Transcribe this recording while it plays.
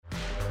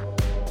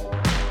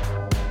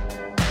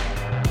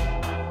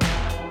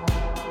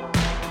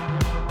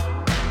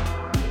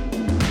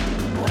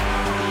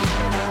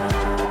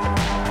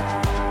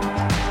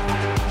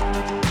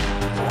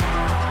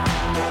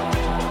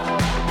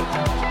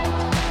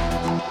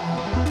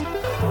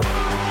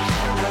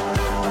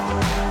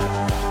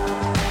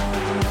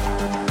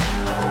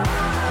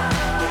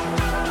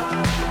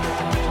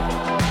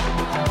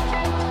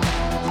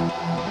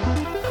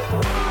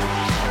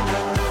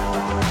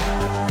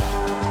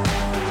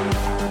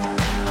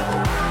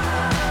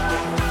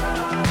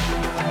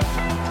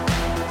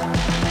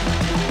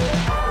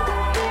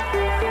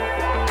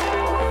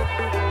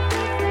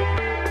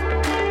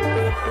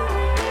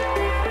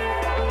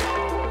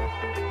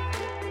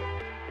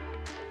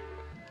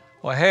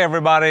Well, hey,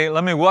 everybody.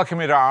 Let me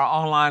welcome you to our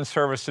online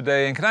service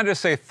today. And can I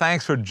just say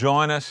thanks for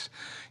joining us?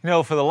 You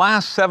know, for the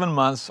last 7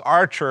 months,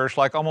 our church,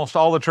 like almost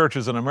all the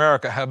churches in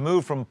America, have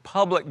moved from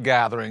public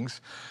gatherings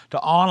to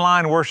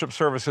online worship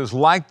services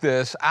like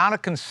this out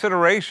of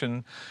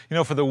consideration,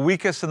 for the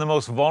weakest and the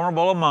most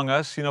vulnerable among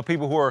us,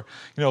 people who are,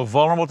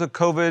 vulnerable to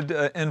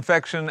COVID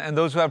infection and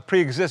those who have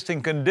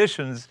pre-existing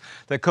conditions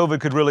that COVID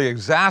could really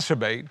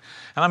exacerbate.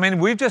 And I mean,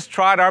 we've just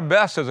tried our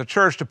best as a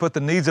church to put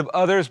the needs of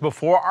others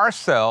before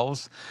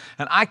ourselves.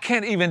 And I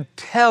can't even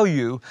tell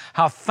you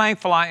how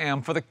thankful I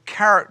am for the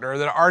character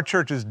that our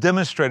church has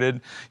demonstrated,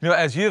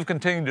 as you've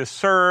continued to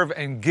serve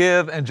and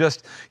give and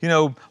just,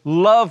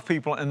 love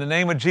people in the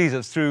name of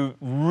Jesus through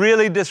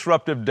really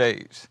disruptive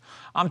days.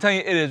 I'm telling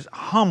you, it is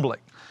humbling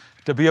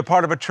to be a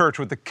part of a church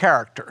with the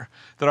character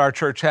that our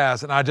church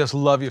has, and I just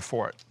love you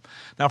for it.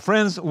 Now,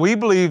 friends, we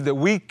believe that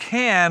we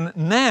can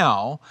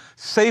now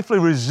safely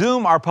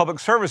resume our public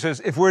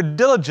services if we're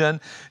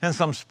diligent in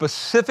some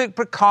specific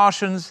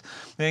precautions.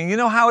 And you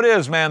know how it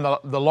is, man.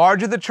 The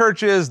larger the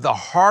church is, the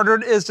harder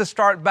it is to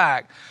start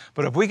back.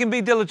 But if we can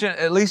be diligent,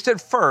 at least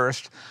at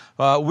first,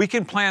 we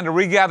can plan to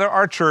regather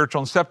our church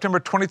on September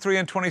 23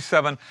 and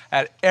 27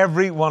 at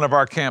every one of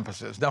our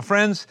campuses. Now,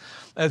 friends,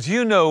 as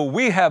you know,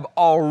 we have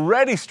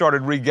already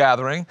started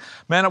regathering.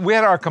 Man, we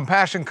had our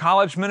Compassion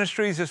College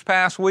Ministries this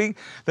past week.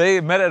 They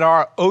met at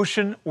our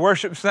Ocean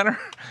Worship Center,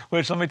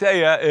 which let me tell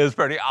you is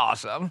pretty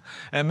awesome.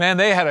 And man,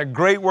 they had a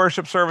great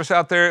worship service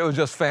out there. It was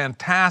just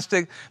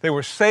fantastic. They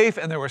were safe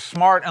and they were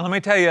smart. And let me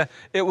tell you,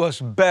 it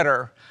was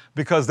better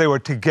because they were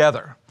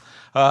together.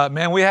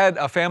 We had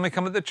a family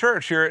come to the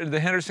church here at the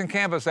Henderson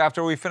campus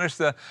after we finished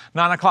the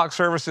 9 o'clock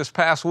service this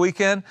past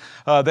weekend.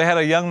 They had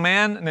a young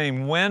man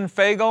named Win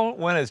Fagel.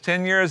 Win is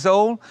 10 years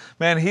old.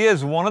 Man, he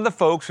is one of the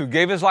folks who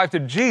gave his life to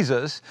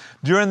Jesus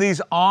during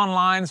these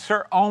online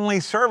only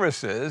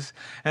services.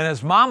 And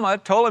his mama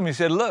told him, he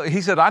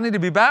said, I need to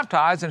be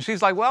baptized. And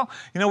she's like, well,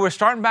 we're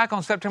starting back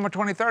on September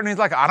 23rd. And he's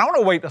like, I don't want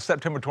to wait till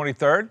September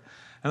 23rd.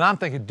 And I'm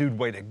thinking, dude,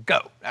 way to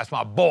go. That's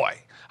my boy.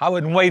 I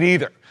wouldn't wait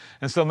either.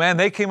 And so, man,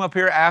 they came up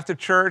here after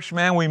church.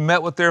 Man, we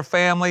met with their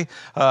family.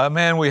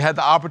 We had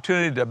the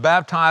opportunity to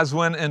baptize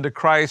Win into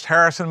Christ.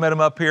 Harrison met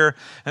him up here.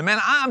 And man,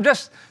 I'm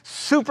just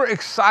super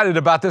excited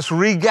about this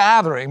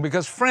regathering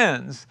because,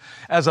 friends,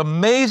 as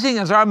amazing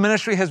as our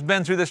ministry has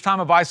been through this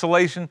time of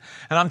isolation,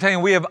 and I'm telling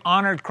you, we have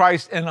honored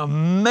Christ in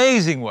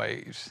amazing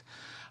ways.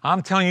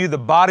 I'm telling you, the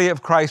body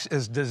of Christ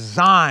is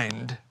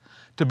designed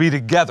to be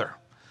together.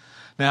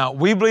 Now,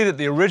 we believe that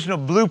the original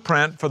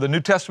blueprint for the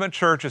New Testament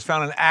church is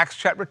found in Acts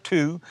chapter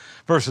 2,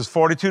 verses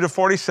 42 to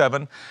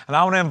 47. And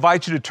I want to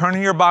invite you to turn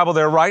in your Bible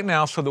there right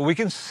now so that we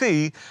can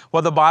see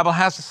what the Bible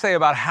has to say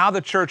about how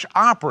the church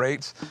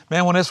operates,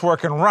 man, when it's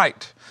working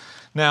right.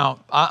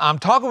 Now, I'm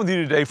talking with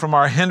you today from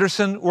our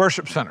Henderson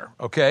Worship Center,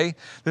 okay?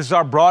 This is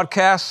our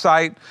broadcast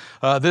site.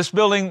 This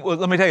building,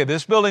 let me tell you,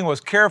 this building was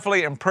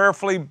carefully and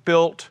prayerfully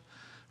built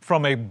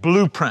from a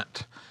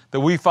blueprint that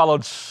we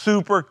followed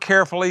super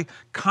carefully.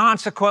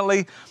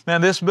 Consequently,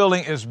 man, this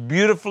building is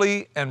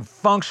beautifully and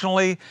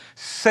functionally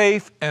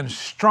safe and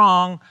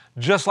strong,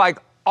 just like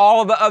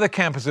all of the other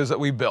campuses that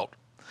we built.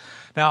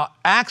 Now,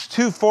 Acts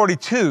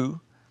 2:42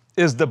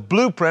 is the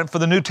blueprint for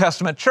the New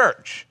Testament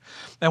church.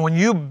 And when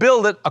you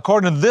build it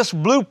according to this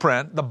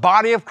blueprint, the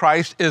body of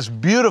Christ is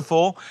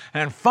beautiful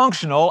and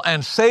functional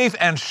and safe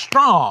and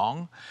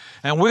strong.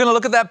 And we're going to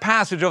look at that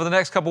passage over the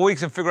next couple of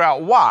weeks and figure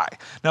out why.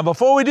 Now,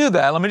 before we do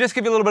that, let me just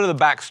give you a little bit of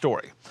the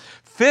backstory.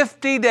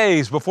 50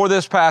 days before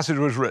this passage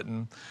was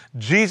written,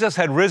 Jesus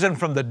had risen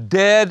from the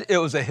dead. It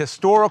was a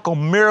historical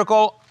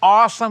miracle,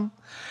 awesome.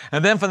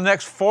 And then for the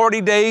next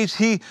 40 days,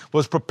 he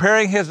was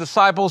preparing his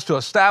disciples to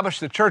establish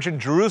the church in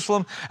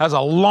Jerusalem as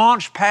a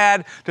launch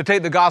pad to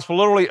take the gospel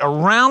literally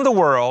around the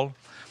world.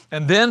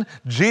 And then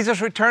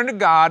Jesus returned to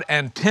God,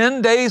 and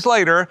 10 days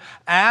later,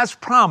 as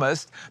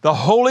promised, the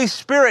Holy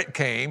Spirit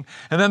came,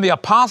 and then the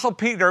Apostle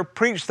Peter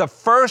preached the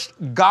first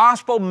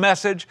gospel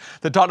message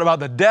that talked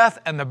about the death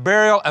and the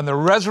burial and the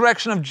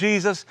resurrection of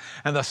Jesus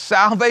and the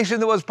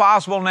salvation that was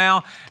possible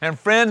now. And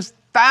friends,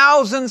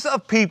 thousands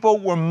of people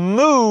were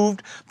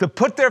moved to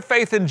put their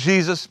faith in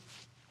Jesus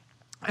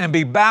and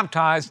be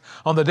baptized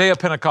on the day of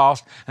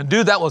Pentecost. And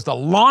dude, that was the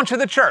launch of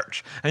the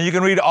church. And you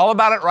can read all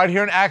about it right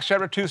here in Acts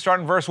chapter 2,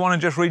 starting verse 1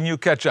 and just reading, you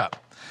catch up.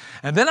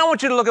 And then I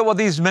want you to look at what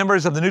these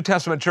members of the New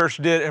Testament church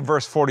did in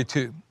verse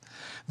 42.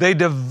 They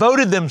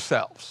devoted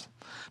themselves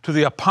to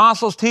the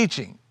apostles'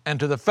 teaching and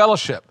to the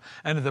fellowship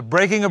and to the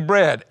breaking of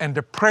bread and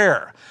to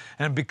prayer.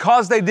 And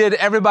because they did,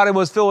 everybody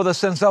was filled with a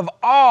sense of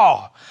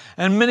awe.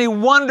 And many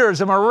wonders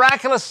and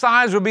miraculous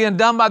signs were being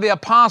done by the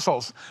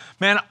apostles.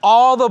 Man,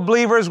 all the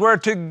believers were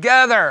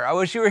together. I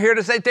wish you were here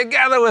to say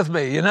together with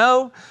me,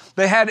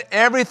 They had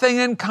everything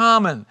in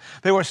common.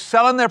 They were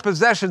selling their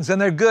possessions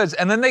and their goods,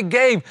 and then they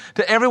gave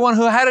to everyone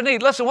who had a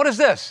need. Listen, what is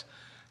this?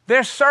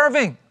 They're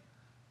serving.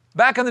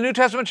 Back in the New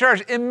Testament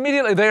church,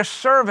 immediately they're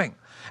serving.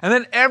 And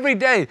then every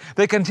day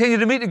they continue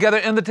to meet together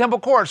in the temple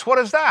courts. What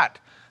is that?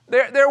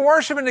 They're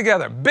worshiping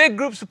together. Big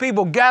groups of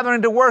people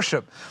gathering to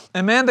worship.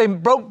 And man, they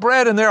broke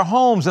bread in their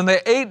homes and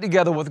they ate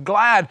together with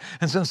glad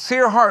and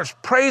sincere hearts,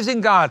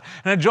 praising God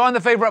and enjoying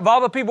the favor of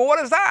all the people. What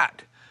is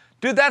that?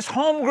 Dude, that's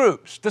home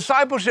groups,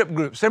 discipleship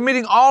groups. They're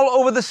meeting all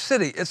over the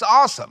city. It's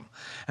awesome.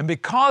 And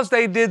because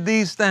they did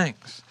these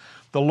things,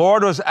 the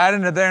Lord was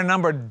adding to their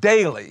number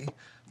daily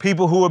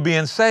people who were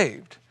being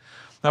saved.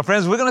 Now,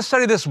 friends, we're going to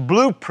study this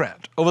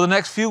blueprint over the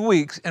next few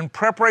weeks in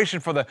preparation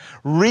for the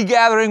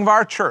regathering of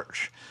our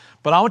church.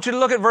 But I want you to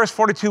look at verse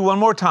 42 one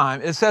more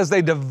time. It says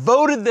they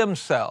devoted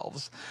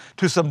themselves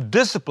to some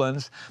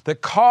disciplines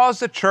that caused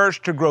the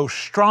church to grow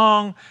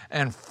strong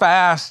and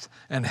fast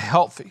and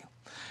healthy.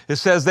 It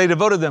says they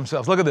devoted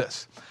themselves. Look at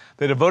this.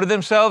 They devoted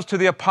themselves to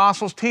the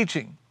apostles'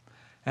 teaching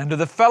and to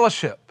the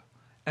fellowship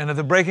and to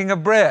the breaking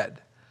of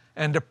bread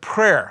and to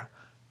prayer.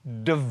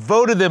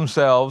 Devoted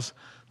themselves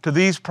to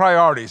these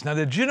priorities. Now,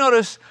 did you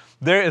notice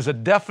there is a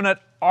definite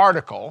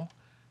article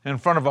in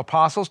front of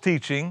apostles'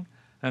 teaching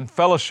and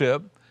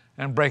fellowship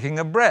and breaking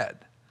of bread?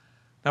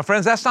 Now,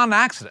 friends, that's not an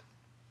accident.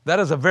 That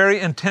is a very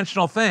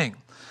intentional thing.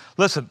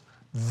 Listen,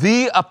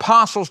 the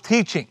apostles'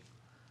 teaching,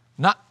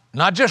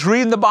 not just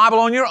reading the Bible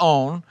on your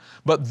own,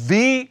 but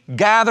the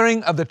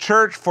gathering of the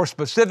church for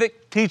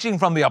specific teaching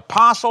from the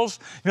apostles,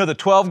 the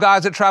 12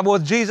 guys that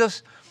traveled with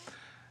Jesus,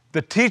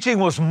 the teaching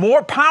was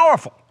more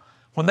powerful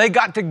when they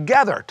got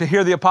together to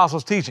hear the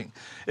apostles' teaching.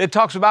 It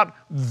talks about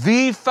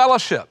the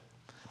fellowship.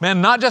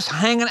 Man, not just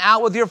hanging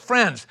out with your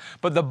friends,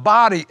 but the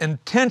body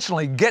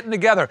intentionally getting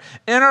together,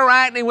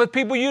 interacting with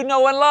people you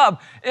know and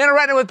love,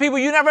 interacting with people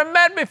you never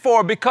met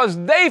before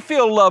because they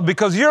feel loved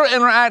because you're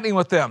interacting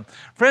with them.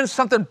 Friends,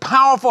 something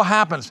powerful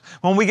happens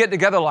when we get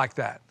together like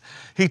that.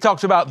 He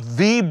talks about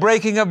the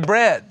breaking of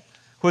bread,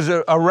 which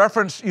is a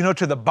reference,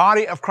 to the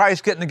body of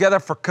Christ getting together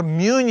for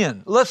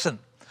communion. Listen.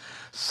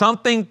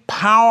 Something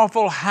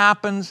powerful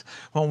happens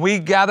when we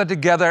gather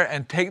together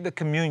and take the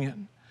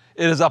communion.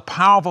 It is a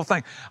powerful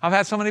thing. I've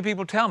had so many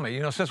people tell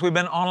me, since we've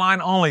been online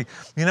only,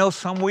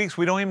 some weeks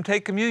we don't even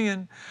take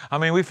communion.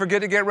 We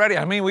forget to get ready.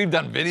 We've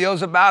done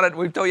videos about it.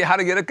 We've told you how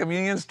to get a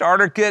communion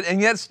starter kit,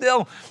 and yet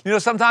still,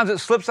 sometimes it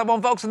slips up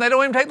on folks and they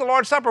don't even take the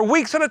Lord's Supper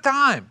weeks at a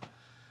time.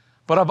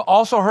 But I've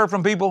also heard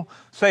from people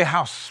say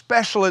how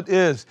special it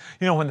is,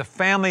 when the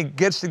family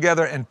gets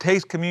together and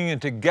takes communion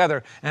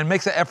together and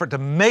makes an effort to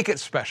make it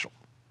special.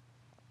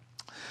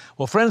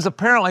 Well, friends,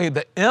 apparently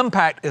the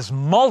impact is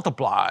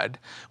multiplied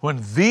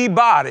when the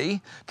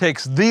body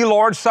takes the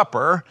Lord's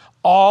Supper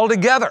all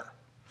together.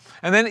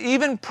 And then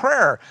even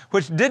prayer,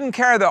 which didn't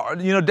carry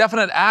the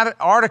definite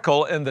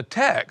article in the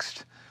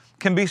text,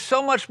 can be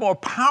so much more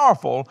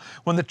powerful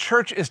when the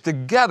church is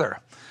together.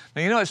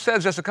 Now, it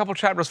says just a couple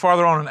chapters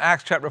farther on in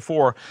Acts chapter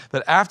 4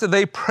 that after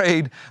they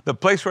prayed, the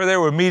place where they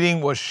were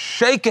meeting was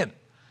shaken,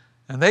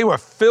 and they were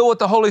filled with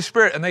the Holy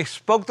Spirit, and they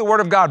spoke the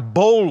word of God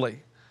boldly.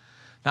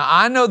 Now,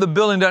 I know the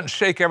building doesn't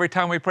shake every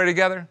time we pray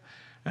together,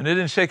 and it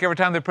didn't shake every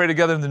time they pray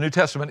together in the New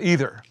Testament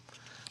either.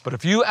 But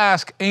if you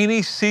ask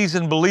any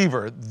seasoned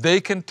believer,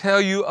 they can tell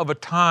you of a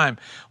time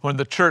when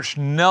the church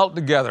knelt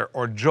together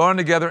or joined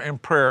together in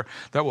prayer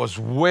that was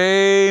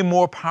way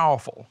more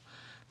powerful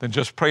than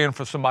just praying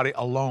for somebody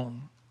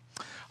alone.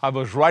 I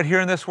was right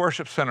here in this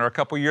worship center a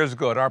couple years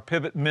ago at our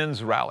Pivot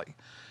Men's Rally.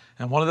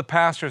 And one of the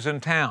pastors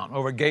in town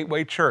over at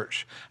Gateway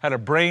Church had a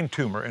brain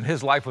tumor and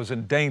his life was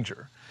in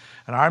danger.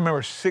 And I remember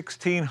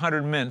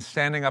 1,600 men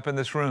standing up in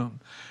this room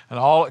and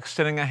all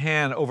extending a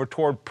hand over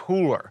toward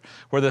Pooler,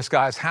 where this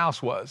guy's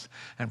house was,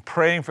 and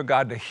praying for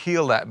God to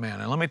heal that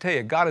man. And let me tell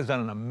you, God has done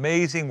an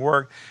amazing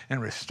work in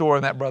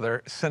restoring that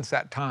brother since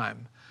that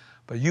time.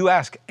 But you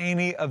ask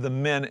any of the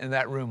men in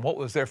that room what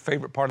was their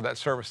favorite part of that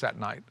service that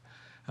night,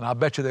 and I'll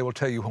bet you they will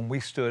tell you when we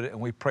stood and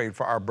we prayed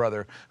for our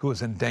brother who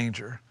was in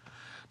danger.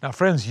 Now,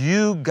 friends,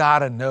 you got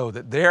to know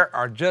that there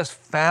are just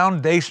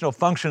foundational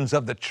functions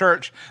of the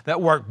church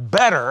that work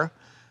better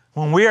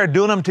when we are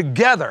doing them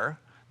together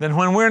than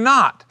when we're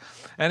not.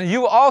 And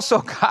you also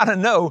got to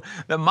know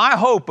that my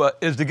hope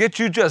is to get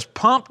you just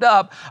pumped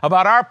up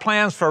about our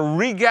plans for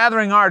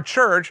regathering our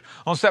church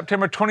on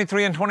September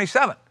 23 and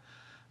 27.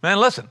 Man,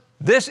 listen.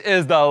 This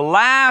is the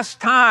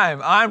last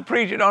time I'm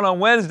preaching on a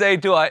Wednesday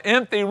to an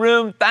empty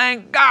room,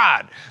 thank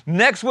God.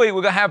 Next week,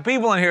 we're going to have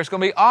people in here. It's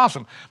going to be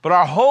awesome. But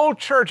our whole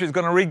church is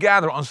going to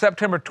regather on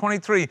September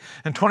 23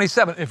 and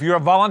 27. If you're a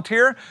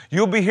volunteer,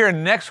 you'll be here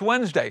next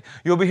Wednesday.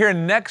 You'll be here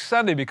next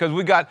Sunday because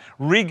we got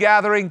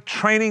regathering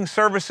training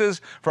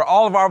services for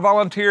all of our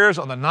volunteers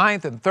on the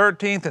 9th and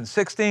 13th and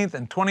 16th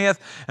and 20th.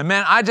 And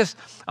man,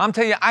 I'm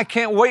telling you, I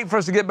can't wait for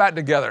us to get back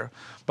together.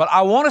 But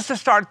I want us to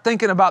start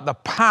thinking about the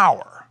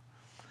power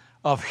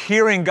of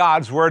hearing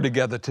God's word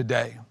together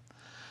today.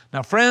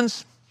 Now,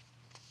 friends,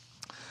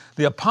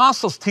 the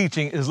apostles'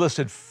 teaching is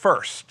listed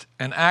first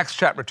in Acts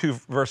chapter 2,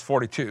 verse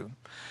 42,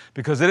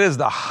 because it is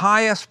the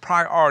highest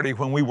priority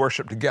when we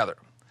worship together.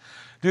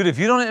 Dude, if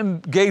you don't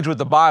engage with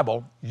the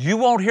Bible, you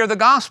won't hear the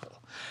gospel,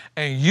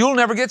 and you'll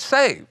never get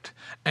saved,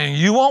 and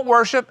you won't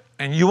worship,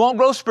 and you won't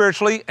grow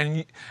spiritually,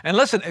 and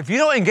listen, if you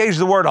don't engage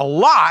the word a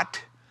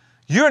lot,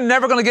 you're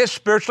never going to get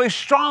spiritually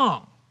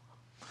strong.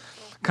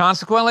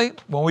 Consequently,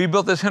 when we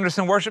built this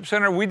Henderson Worship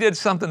Center, we did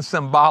something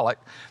symbolic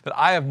that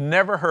I have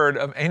never heard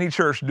of any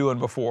church doing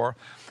before.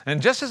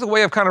 And just as a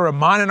way of kind of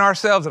reminding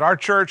ourselves that our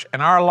church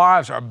and our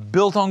lives are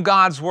built on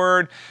God's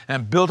Word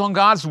and built on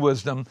God's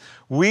wisdom,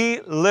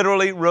 we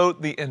literally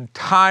wrote the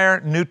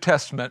entire New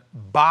Testament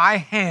by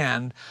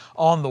hand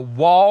on the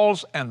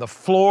walls and the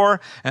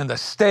floor and the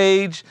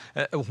stage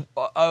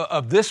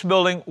of this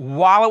building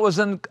while it was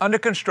under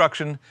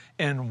construction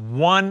in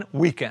one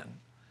weekend.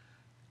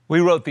 We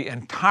wrote the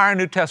entire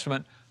New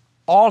Testament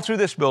all through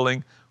this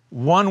building,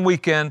 one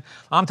weekend.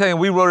 I'm telling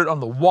you, we wrote it on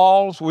the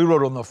walls, we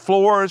wrote it on the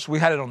floors, we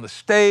had it on the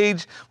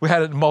stage, we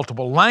had it in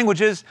multiple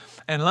languages.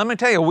 And let me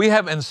tell you, we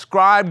have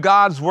inscribed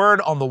God's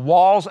Word on the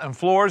walls and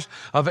floors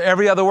of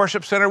every other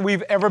worship center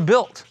we've ever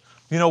built.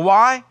 You know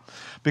why?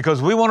 Because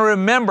we want to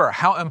remember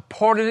how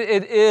important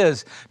it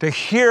is to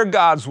hear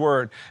God's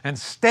Word and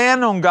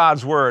stand on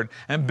God's Word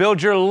and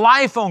build your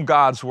life on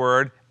God's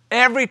Word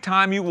every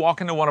time you walk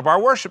into one of our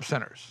worship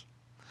centers.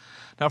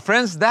 Now,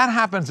 friends, that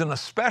happens in a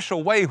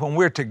special way when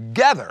we're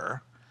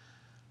together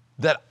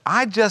that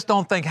I just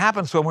don't think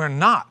happens when we're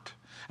not.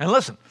 And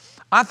listen,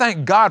 I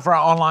thank God for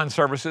our online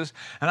services,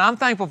 and I'm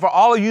thankful for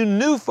all of you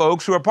new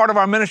folks who are part of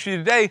our ministry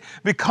today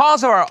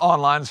because of our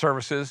online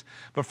services.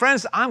 But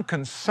friends, I'm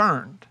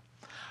concerned.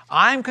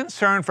 I'm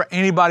concerned for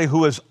anybody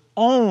who is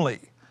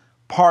only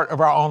part of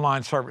our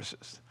online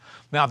services.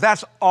 Now, if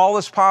that's all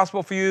that's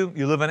possible for you,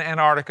 you live in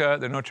Antarctica,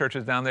 there are no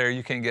churches down there,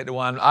 you can't get to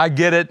one. I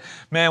get it.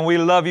 Man, we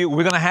love you. We're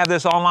going to have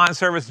this online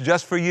service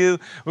just for you.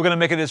 We're going to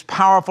make it as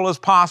powerful as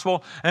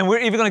possible. And we're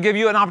even going to give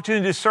you an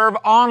opportunity to serve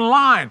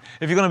online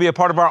if you're going to be a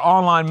part of our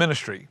online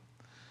ministry.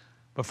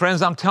 But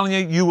friends, I'm telling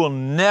you, you will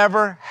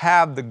never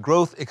have the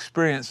growth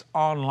experience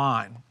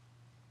online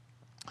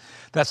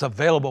that's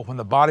available when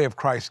the body of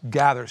Christ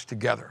gathers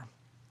together.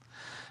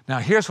 Now,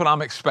 here's what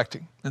I'm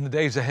expecting in the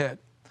days ahead.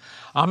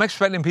 I'm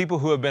expecting people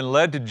who have been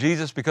led to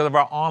Jesus because of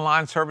our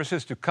online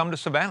services to come to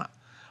Savannah.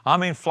 I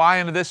mean, fly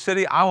into this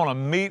city. I want to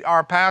meet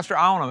our pastor.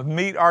 I want to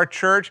meet our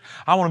church.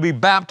 I want to be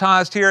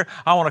baptized here.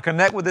 I want to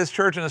connect with this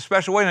church in a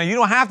special way. Now, you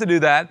don't have to do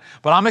that,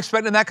 but I'm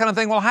expecting that kind of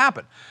thing will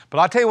happen. But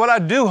I'll tell you what I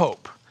do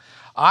hope.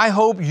 I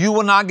hope you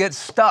will not get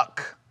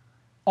stuck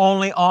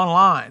only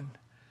online,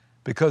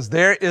 because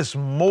there is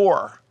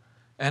more,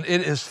 and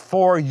it is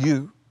for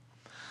you.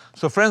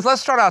 So friends,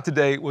 let's start out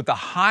today with the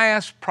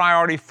highest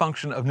priority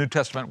function of New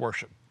Testament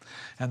worship,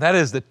 and that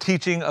is the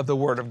teaching of the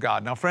Word of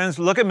God. Now friends,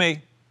 look at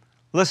me,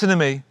 listen to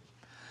me.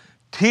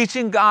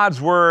 Teaching God's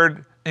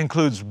Word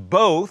includes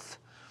both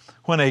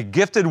when a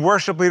gifted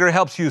worship leader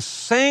helps you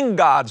sing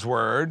God's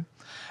Word,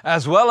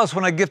 as well as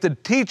when a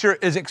gifted teacher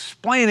is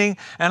explaining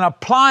and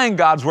applying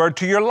God's Word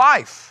to your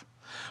life.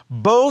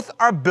 Both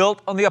are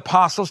built on the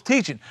apostles'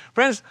 teaching.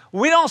 Friends,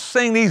 we don't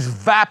sing these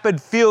vapid,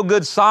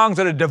 feel-good songs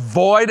that are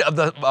devoid of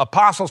the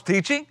apostles'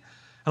 teaching.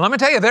 And let me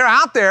tell you, they're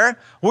out there.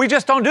 We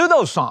just don't do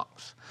those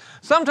songs.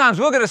 Sometimes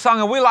we'll get a song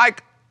and we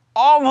like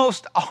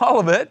almost all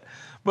of it,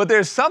 but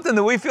there's something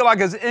that we feel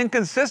like is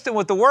inconsistent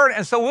with the Word,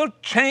 and so we'll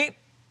change,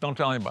 don't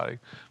tell anybody,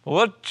 but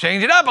we'll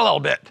change it up a little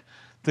bit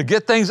to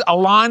get things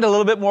aligned a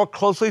little bit more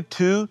closely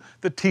to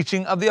the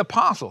teaching of the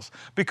apostles.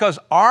 Because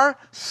our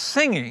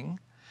singing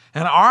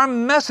and our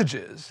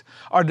messages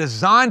are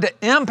designed to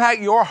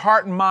impact your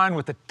heart and mind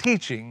with the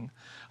teaching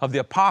of the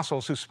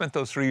apostles who spent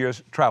those 3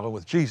 years traveling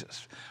with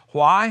Jesus.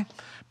 Why?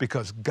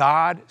 Because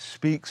God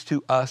speaks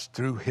to us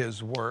through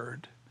His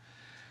Word.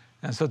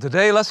 And so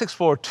today, let's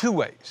explore two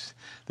ways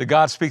that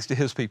God speaks to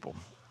His people.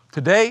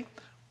 Today,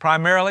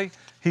 primarily,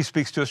 He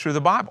speaks to us through the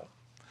Bible.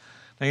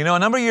 Now, you know, a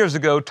number of years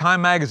ago,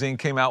 Time magazine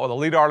came out with a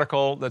lead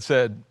article that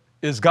said,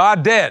 "Is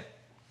God dead?"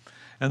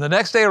 And the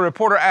next day, a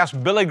reporter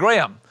asked Billy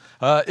Graham,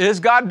 "Is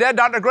God dead,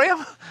 Dr.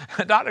 Graham?"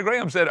 Dr.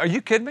 Graham said, "Are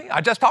you kidding me?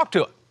 I just talked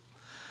to him."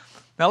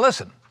 Now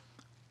listen,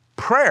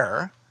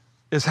 prayer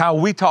is how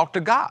we talk to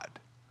God.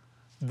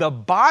 The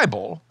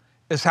Bible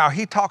is how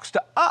He talks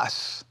to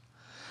us.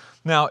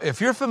 Now,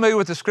 if you're familiar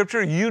with the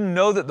Scripture, you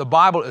know that the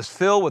Bible is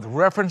filled with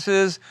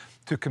references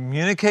to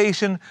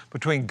communication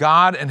between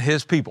God and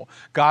His people.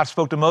 God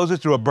spoke to Moses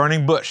through a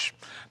burning bush.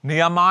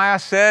 Nehemiah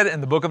said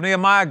in the book of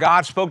Nehemiah,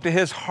 God spoke to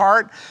his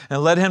heart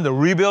and led him to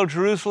rebuild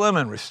Jerusalem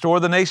and restore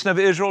the nation of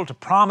Israel to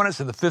prominence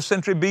in the 5th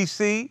century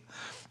BC.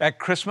 At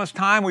Christmas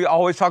time, we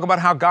always talk about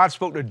how God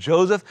spoke to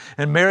Joseph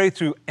and Mary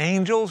through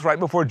angels right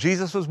before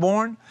Jesus was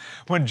born.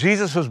 When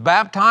Jesus was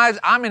baptized,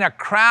 a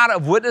crowd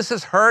of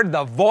witnesses heard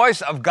the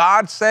voice of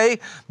God say,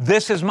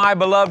 "This is my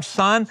beloved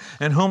Son,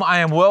 in whom I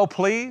am well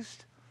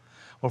pleased."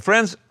 Well,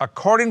 friends,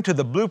 according to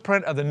the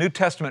blueprint of the New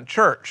Testament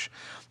church,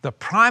 the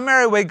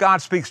primary way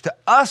God speaks to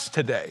us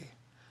today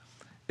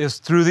is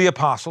through the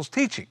apostles'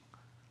 teaching,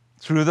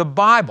 through the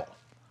Bible.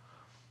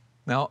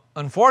 Now,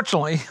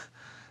 unfortunately,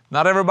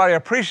 not everybody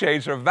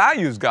appreciates or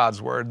values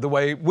God's Word the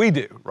way we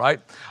do, right?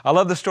 I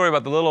love the story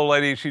about the little old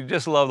lady. She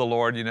just loved the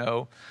Lord, you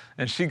know,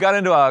 and she got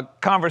into a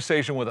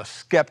conversation with a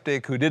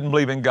skeptic who didn't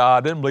believe in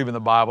God, didn't believe in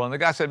the Bible. And the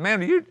guy said,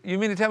 "Man, you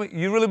mean to tell me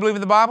you really believe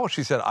in the Bible?"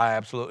 She said, "I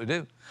absolutely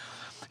do."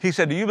 He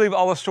said, "Do you believe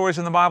all the stories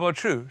in the Bible are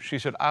true?" She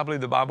said, "I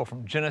believe the Bible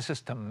from Genesis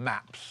to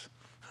maps."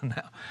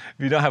 Now, if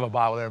you don't have a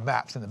Bible, there are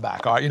maps in the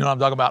back, all right? You know what I'm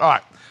talking about. All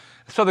right.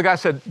 So the guy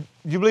said,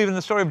 you believe in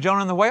the story of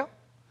Jonah and the whale?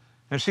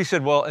 And she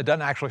said, well, it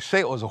doesn't actually say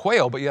it was a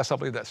whale, but yes, I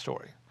believe that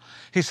story.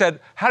 He said,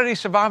 how did he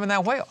survive in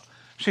that whale?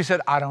 She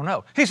said, I don't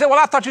know. He said, well,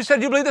 I thought you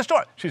said you believe the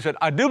story. She said,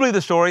 I do believe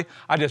the story.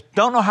 I just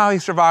don't know how he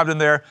survived in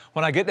there.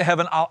 When I get to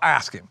heaven, I'll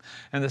ask him.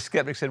 And the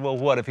skeptic said, well,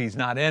 what if he's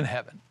not in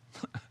heaven?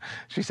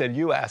 She said,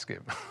 you ask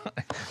him.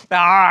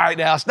 Now, all right,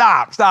 now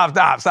stop.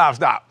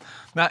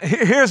 Now,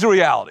 here's the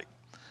reality.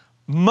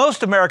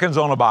 Most Americans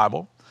own a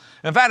Bible.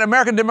 In fact,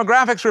 American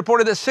demographics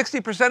reported that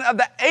 60% of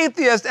the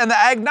atheists and the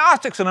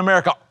agnostics in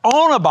America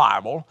own a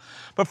Bible.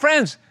 But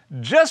friends,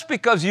 just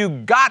because you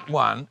got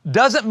one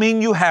doesn't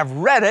mean you have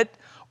read it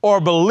or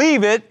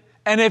believe it,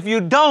 and if you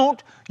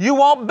don't, you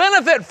won't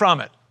benefit from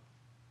it.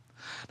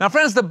 Now,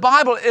 friends, the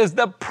Bible is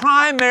the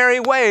primary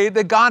way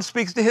that God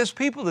speaks to his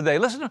people today.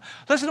 Listen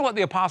to what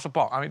the Apostle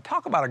Paul,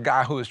 talk about a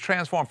guy who is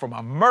transformed from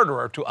a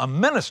murderer to a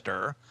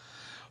minister.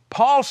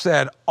 Paul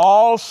said,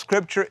 all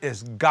Scripture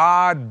is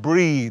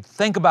God-breathed.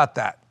 Think about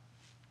that.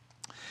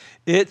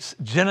 Its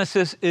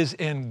genesis is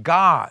in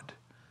God.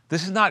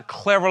 This is not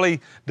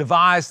cleverly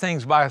devised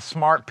things by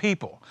smart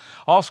people.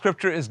 All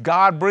Scripture is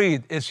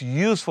God-breathed. It's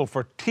useful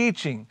for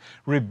teaching,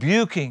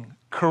 rebuking,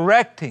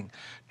 correcting,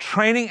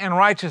 training in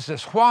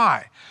righteousness.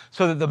 Why?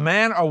 So that the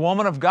man or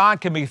woman of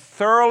God can be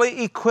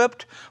thoroughly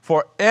equipped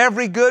for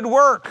every good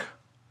work.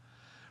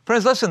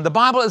 Friends, listen, the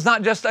Bible is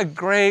not just a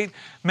great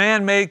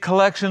man-made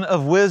collection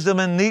of wisdom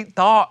and neat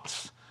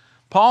thoughts.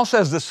 Paul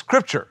says the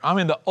Scripture,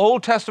 the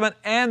Old Testament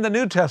and the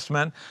New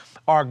Testament,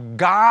 are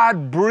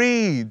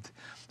God-breathed.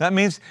 That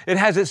means it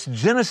has its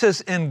genesis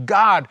in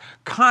God.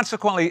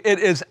 Consequently, it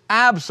is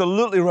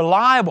absolutely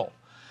reliable.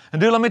 And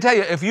dude, let me tell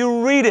you, if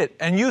you read it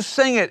and you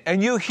sing it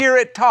and you hear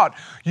it taught,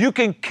 you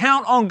can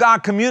count on God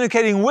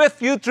communicating with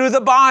you through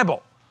the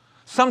Bible.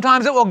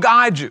 Sometimes it will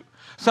guide you.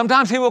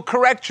 Sometimes he will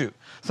correct you.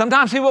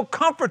 Sometimes he will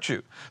comfort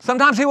you.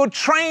 Sometimes he will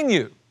train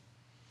you.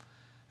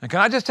 And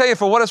can I just tell you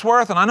for what it's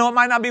worth, and I know it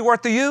might not be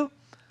worth to you,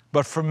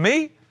 but for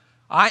me,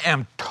 I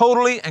am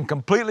totally and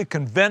completely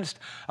convinced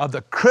of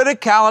the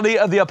criticality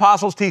of the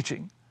apostles'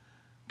 teaching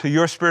to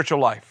your spiritual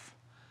life.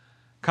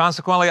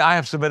 Consequently, I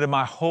have submitted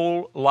my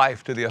whole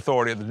life to the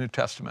authority of the New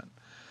Testament.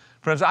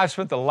 Friends, I've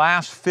spent the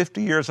last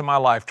 50 years of my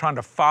life trying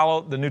to follow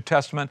the New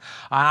Testament,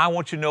 and I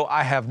want you to know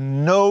I have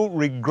no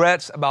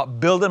regrets about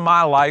building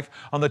my life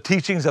on the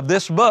teachings of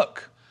this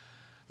book.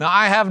 Now,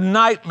 I have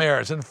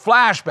nightmares and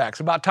flashbacks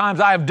about times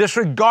I have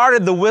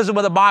disregarded the wisdom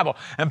of the Bible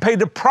and paid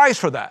the price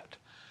for that.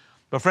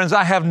 But friends,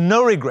 I have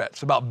no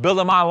regrets about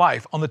building my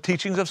life on the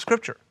teachings of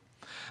Scripture.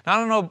 Now, I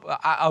don't know,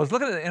 I was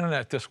looking at the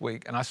internet this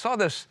week and I saw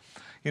this,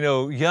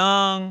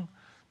 young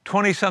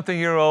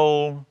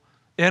 20-something-year-old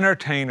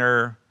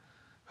entertainer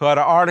who had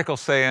an article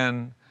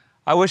saying,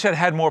 I wish I'd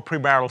had more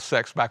premarital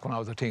sex back when I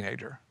was a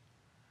teenager.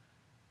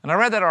 And I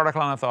read that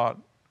article and I thought,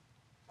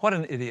 what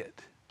an idiot.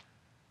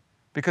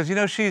 Because,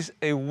 she's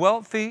a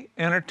wealthy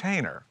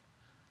entertainer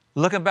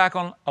looking back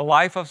on a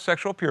life of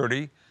sexual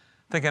purity,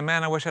 thinking,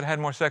 man, I wish I'd had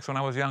more sex when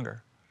I was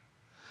younger.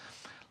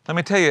 Let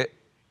me tell you,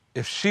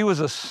 if she was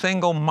a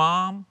single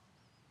mom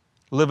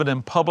living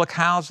in public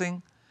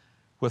housing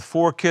with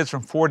 4 kids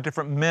from 4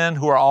 different men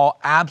who are all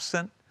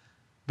absent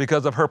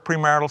because of her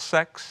premarital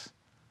sex,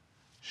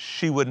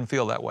 she wouldn't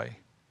feel that way.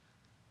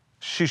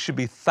 She should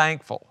be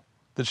thankful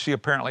that she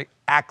apparently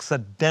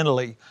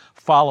accidentally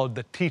followed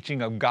the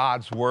teaching of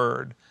God's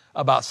Word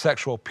about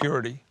sexual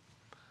purity.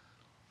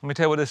 Let me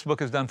tell you what this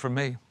book has done for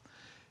me.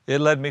 It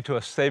led me to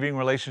a saving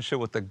relationship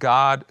with the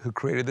God who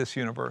created this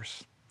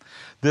universe.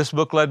 This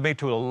book led me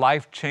to a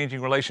life-changing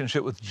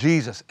relationship with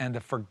Jesus and the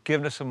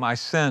forgiveness of my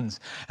sins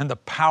and the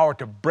power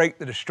to break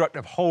the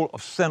destructive hold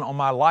of sin on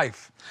my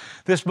life.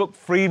 This book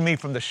freed me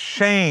from the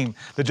shame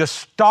that just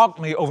stalked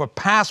me over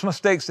past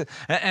mistakes.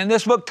 And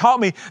this book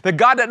taught me that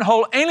God doesn't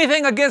hold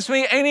anything against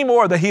me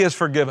anymore that He has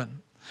forgiven.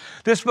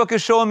 This book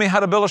is showing me how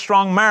to build a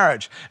strong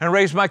marriage and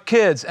raise my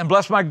kids and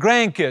bless my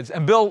grandkids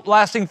and build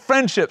lasting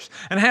friendships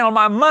and handle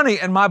my money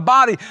and my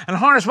body and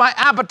harness my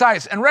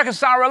appetites and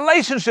reconcile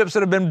relationships that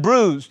have been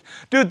bruised.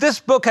 Dude, this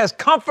book has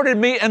comforted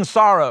me in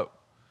sorrow,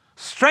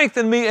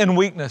 strengthened me in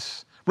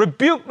weakness,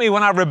 rebuked me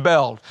when I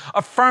rebelled,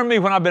 affirmed me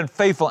when I've been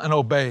faithful and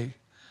obeyed.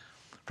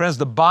 Friends,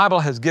 the Bible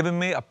has given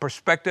me a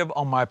perspective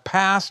on my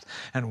past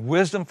and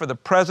wisdom for the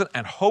present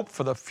and hope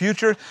for the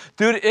future.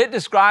 Dude, it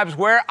describes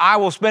where I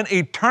will spend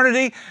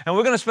eternity, and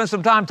we're going to spend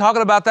some time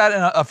talking about that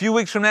in a few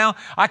weeks from now.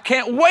 I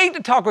can't wait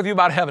to talk with you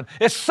about heaven.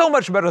 It's so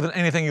much better than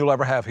anything you'll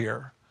ever have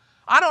here.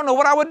 I don't know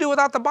what I would do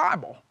without the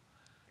Bible.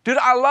 Dude,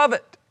 I love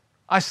it.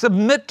 I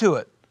submit to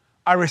it.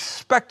 I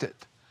respect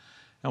it.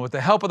 And with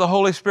the help of the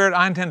Holy Spirit,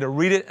 I intend to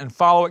read it and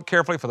follow it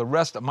carefully for the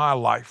rest of my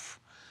life.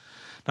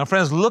 Now,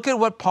 friends, look at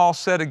what Paul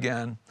said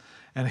again,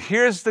 and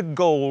here's the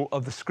goal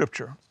of the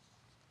Scripture.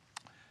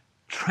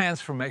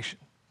 Transformation,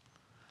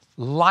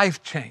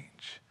 life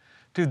change.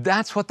 Dude,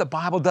 that's what the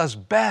Bible does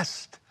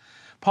best.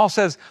 Paul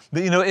says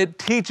that, it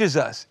teaches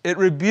us, it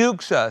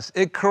rebukes us,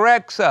 it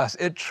corrects us,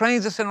 it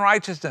trains us in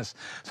righteousness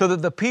so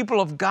that the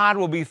people of God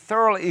will be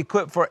thoroughly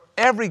equipped for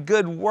every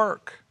good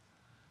work.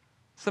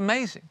 It's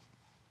amazing.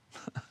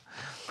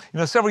 You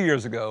know, several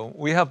years ago,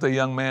 we helped a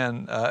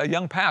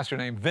young pastor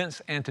named Vince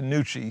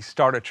Antonucci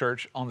start a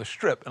church on the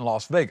Strip in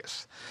Las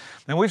Vegas.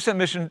 And we've sent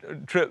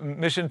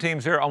mission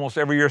teams there almost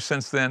every year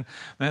since then.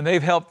 And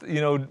they've helped,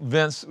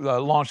 Vince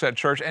launch that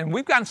church. And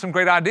we've gotten some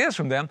great ideas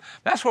from them.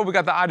 That's where we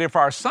got the idea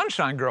for our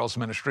Sunshine Girls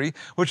ministry,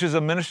 which is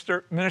a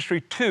ministry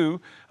to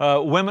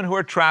women who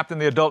are trapped in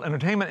the adult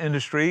entertainment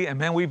industry. And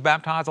man, we've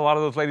baptized a lot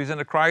of those ladies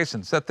into Christ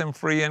and set them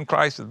free in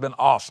Christ. It's been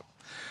awesome.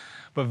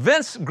 But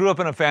Vince grew up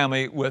in a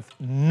family with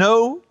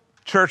no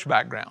church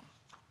background,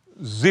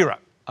 zero.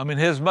 I mean,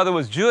 his mother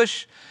was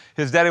Jewish.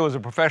 His daddy was a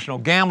professional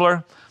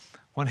gambler.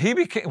 When he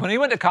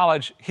went to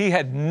college, he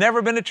had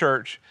never been to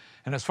church,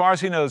 and as far as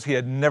he knows, he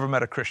had never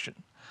met a Christian.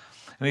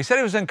 And he said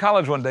he was in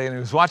college one day, and he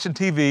was watching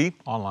TV,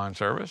 online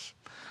service,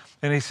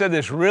 and he said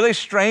this really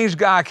strange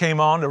guy came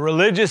on the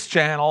religious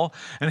channel,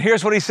 and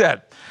here's what he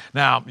said.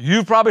 Now,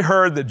 you've probably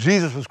heard that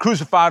Jesus was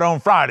crucified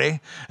on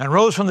Friday and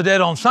rose from the dead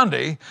on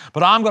Sunday,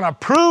 but I'm going to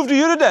prove to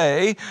you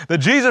today that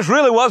Jesus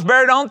really was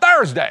buried on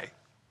Thursday.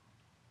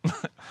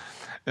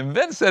 And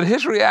Vince said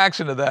his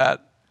reaction to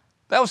that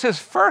was his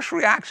first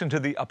reaction to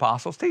the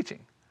apostles' teaching.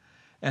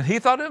 And he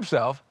thought to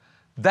himself,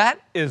 that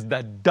is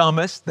the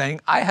dumbest thing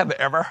I have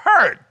ever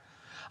heard.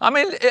 I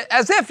mean,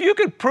 as if you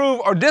could prove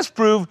or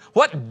disprove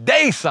what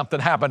day something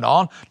happened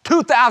on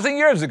 2,000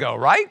 years ago,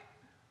 right?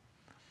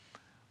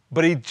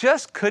 But he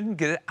just couldn't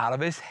get it out of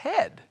his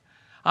head.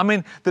 I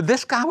mean, that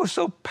this guy was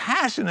so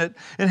passionate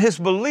in his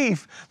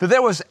belief that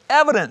there was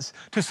evidence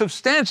to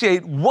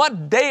substantiate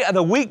what day of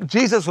the week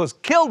Jesus was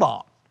killed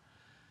on.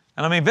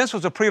 And I mean, Vince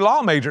was a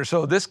pre-law major,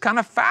 so this kind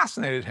of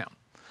fascinated him.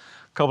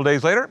 A couple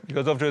days later, he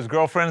goes over to his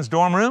girlfriend's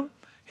dorm room.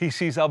 He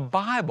sees a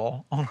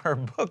Bible on her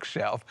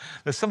bookshelf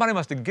that somebody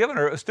must have given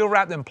her. It was still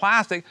wrapped in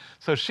plastic,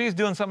 so she's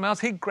doing something else.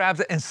 He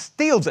grabs it and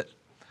steals it.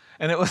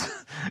 And it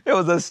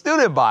was a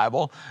student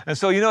Bible. And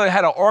so, it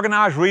had an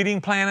organized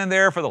reading plan in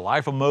there for the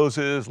life of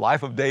Moses,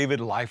 life of David,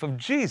 life of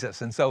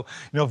Jesus. And so,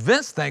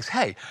 Vince thinks,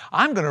 hey,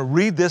 I'm going to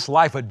read this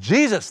life of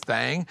Jesus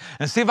thing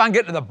and see if I can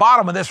get to the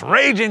bottom of this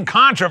raging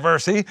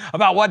controversy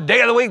about what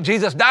day of the week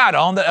Jesus died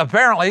on that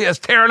apparently is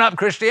tearing up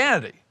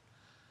Christianity.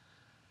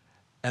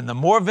 And the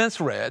more Vince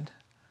read,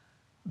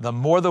 the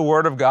more the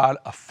Word of God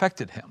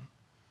affected him,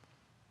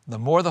 the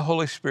more the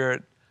Holy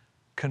Spirit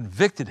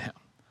convicted him,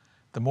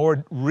 the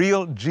more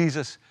real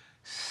Jesus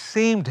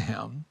seemed to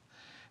him,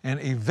 and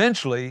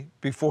eventually,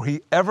 before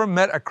he ever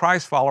met a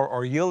Christ follower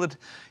or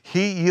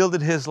he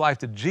yielded his life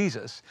to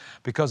Jesus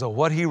because of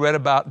what he read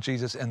about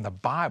Jesus in the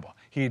Bible.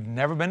 He had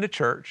never been to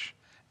church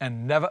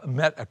and never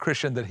met a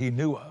Christian that he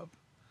knew of.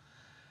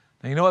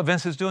 Now, you know what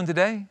Vince is doing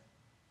today?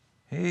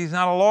 He's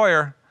not a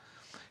lawyer.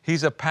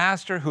 He's a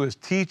pastor who is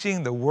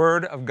teaching the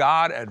Word of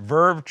God at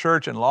Verve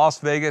Church in Las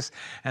Vegas,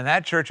 and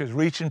that church is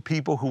reaching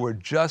people who were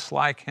just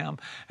like him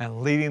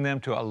and leading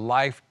them to a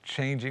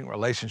life-changing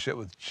relationship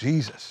with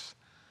Jesus.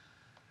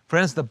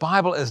 Friends, the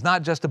Bible is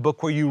not just a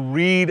book where you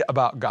read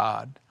about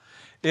God.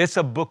 It's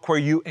a book where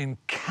you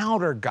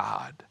encounter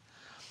God.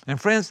 And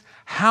friends,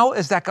 how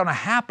is that going to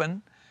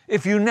happen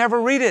if you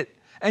never read it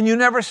and you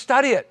never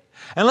study it?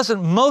 And listen,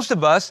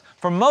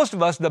 for most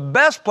of us, the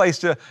best place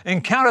to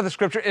encounter the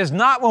Scripture is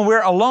not when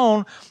we're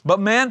alone, but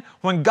man,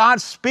 when God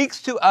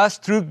speaks to us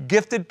through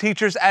gifted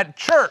teachers at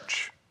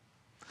church.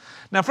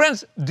 Now,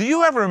 friends, do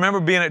you ever remember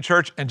being at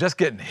church and just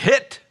getting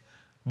hit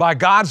by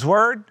God's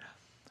Word?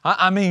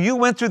 I mean, you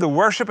went through the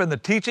worship and the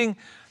teaching,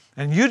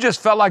 and you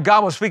just felt like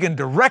God was speaking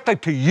directly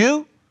to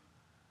you?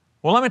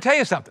 Well, let me tell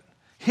you something.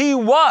 He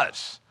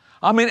was.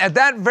 I mean, at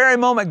that very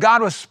moment,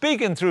 God was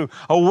speaking through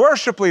a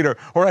worship leader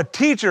or a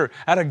teacher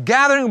at a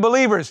gathering of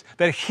believers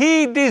that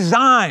He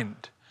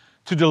designed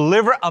to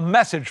deliver a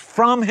message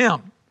from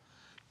Him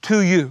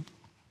to you.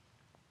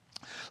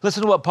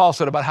 Listen to what Paul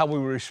said about how we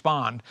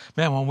respond,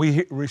 man, when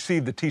we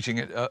receive the teaching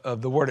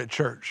of the Word at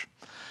church.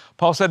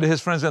 Paul said to his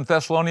friends in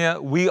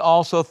Thessalonica, we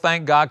also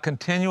thank God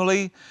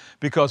continually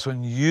because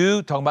when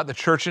you, talking about the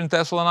church in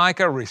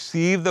Thessalonica,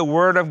 received the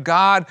Word of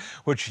God,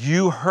 which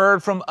you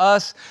heard from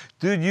us,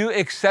 dude, you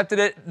accepted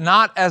it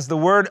not as the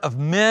word of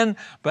men,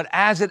 but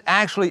as it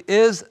actually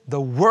is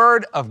the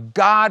Word of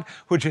God,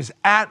 which is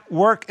at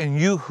work in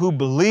you who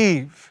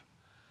believe.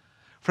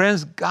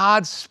 Friends,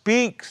 God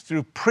speaks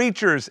through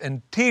preachers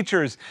and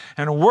teachers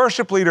and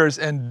worship leaders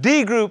and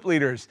D-group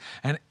leaders.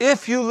 And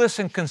if you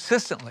listen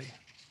consistently,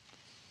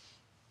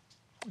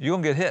 you're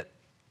going to get hit.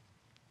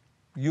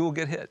 You will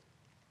get hit.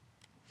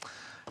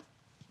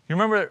 You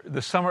remember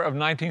the summer of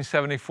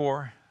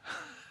 1974?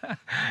 Y'all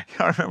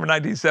remember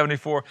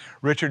 1974?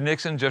 Richard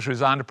Nixon just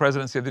resigned the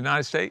presidency of the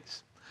United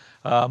States.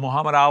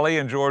 Muhammad Ali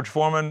and George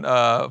Foreman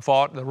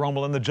fought the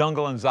rumble in the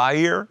jungle in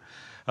Zaire.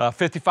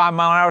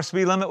 55-mile-an-hour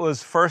speed limit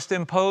was first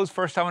imposed,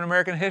 first time in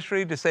American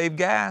history to save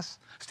gas.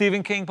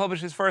 Stephen King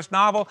published his first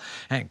novel,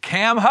 and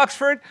Cam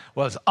Huxford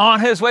was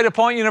on his way to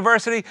Point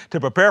University to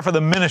prepare for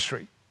the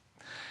ministry.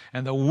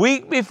 And the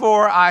week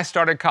before I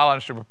started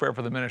college to prepare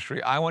for the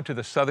ministry, I went to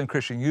the Southern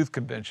Christian Youth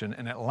Convention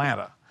in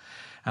Atlanta.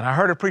 And I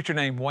heard a preacher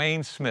named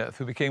Wayne Smith,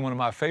 who became one of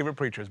my favorite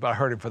preachers, but I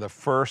heard him for the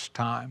first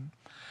time.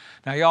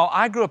 Now, y'all,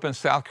 I grew up in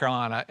South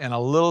Carolina in a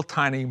little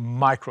tiny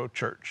micro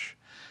church.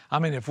 I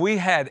mean, if we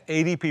had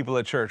 80 people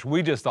at church,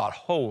 we just thought,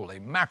 holy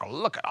mackerel,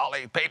 look at all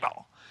these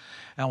people.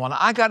 And when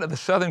I got to the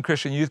Southern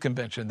Christian Youth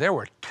Convention, there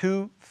were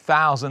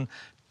 2,000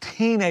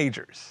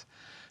 teenagers,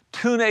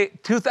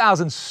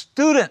 2,000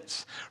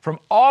 students from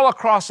all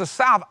across the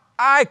South.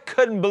 I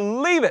couldn't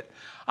believe it.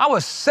 I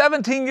was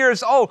 17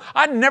 years old.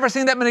 I'd never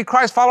seen that many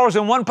Christ followers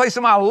in one place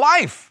in my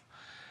life.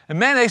 And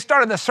man, they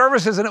started the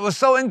services and it was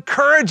so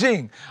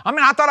encouraging. I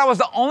mean, I thought I was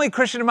the only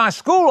Christian in my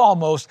school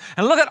almost.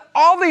 And look at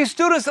all these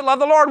students that love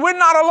the Lord. We're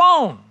not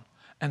alone.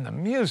 And the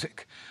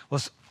music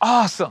was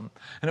awesome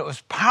and it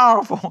was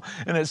powerful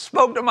and it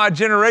spoke to my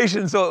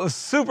generation. So it was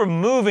super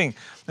moving.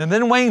 And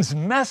then Wayne's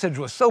message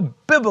was so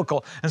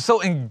biblical and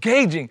so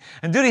engaging.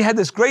 And dude, he had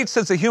this great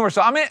sense of humor.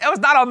 So I mean, it was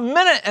not a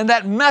minute in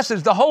that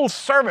message, the whole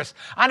service.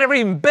 I'd never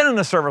even been in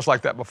a service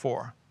like that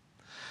before.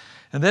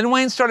 And then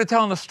Wayne started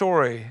telling the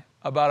story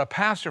about a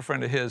pastor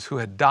friend of his who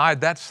had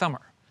died that summer,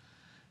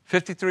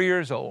 53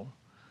 years old,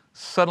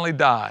 suddenly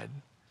died.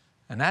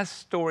 And that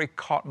story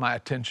caught my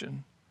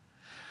attention.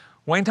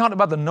 Wayne talked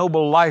about the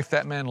noble life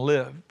that man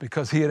lived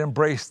because he had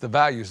embraced the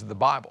values of the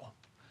Bible.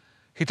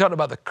 He talked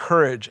about the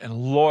courage and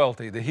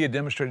loyalty that he had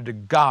demonstrated to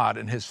God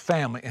and his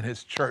family and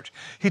his church.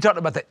 He talked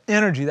about the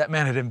energy that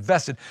man had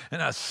invested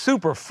in a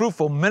super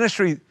fruitful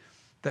ministry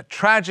that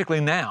tragically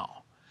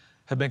now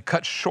had been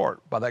cut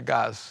short by that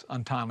guy's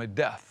untimely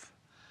death.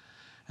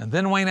 And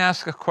then Wayne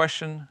asked a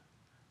question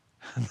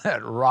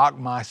that rocked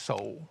my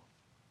soul.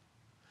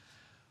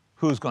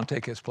 Who's going to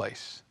take his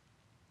place?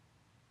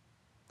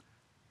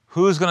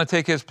 Who's going to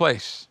take his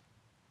place?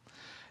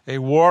 A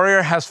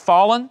warrior has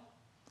fallen.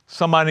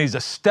 Somebody needs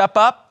to step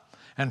up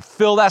and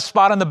fill that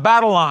spot on the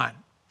battle line.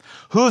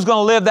 Who's going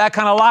to live that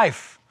kind of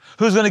life?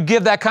 Who's going to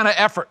give that kind of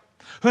effort?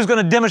 Who's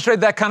going to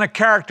demonstrate that kind of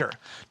character?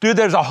 Dude,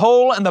 there's a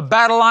hole in the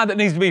battle line that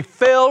needs to be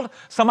filled.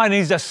 Somebody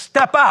needs to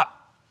step up.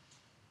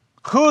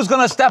 Who's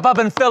going to step up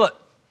and fill it?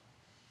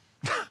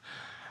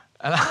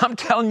 And I'm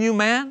telling you,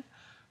 man,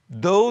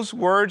 those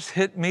words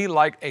hit me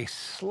like a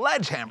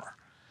sledgehammer.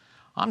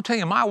 I'm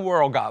telling you, my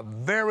world got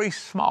very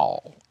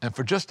small. And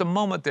for just a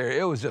moment there,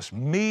 it was just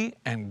me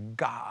and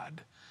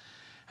God.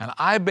 And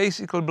I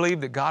basically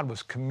believed that God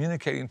was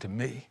communicating to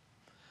me.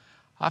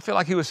 I feel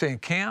like he was saying,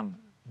 Cam,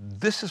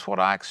 this is what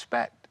I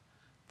expect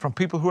from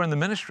people who are in the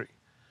ministry.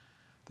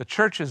 The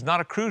church is not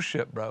a cruise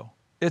ship, bro.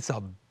 It's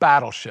a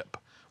battleship.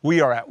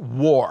 We are at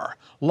war.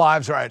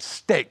 Lives are at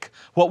stake.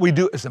 What we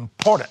do is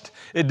important.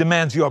 It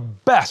demands your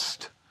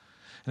best.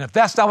 And if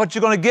that's not what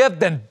you're going to give,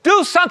 then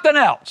do something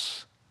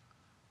else.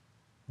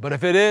 But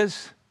if it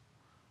is,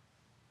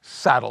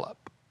 saddle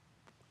up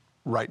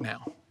right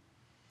now.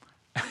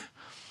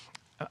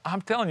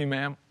 I'm telling you,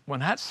 man,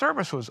 when that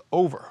service was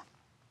over,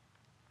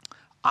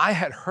 I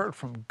had heard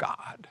from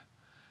God.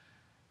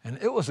 And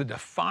it was a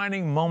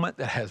defining moment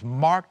that has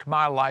marked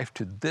my life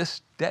to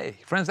this day.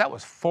 Friends, that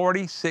was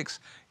 46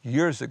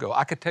 years ago.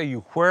 I could tell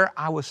you where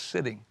I was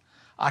sitting.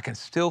 I can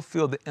still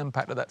feel the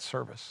impact of that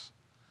service.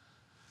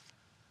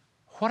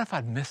 What if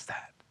I'd missed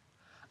that?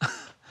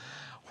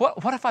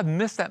 What if I'd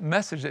missed that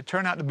message that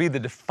turned out to be the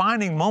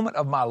defining moment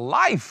of my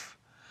life?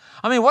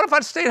 I mean, what if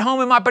I'd stayed home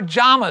in my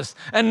pajamas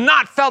and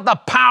not felt the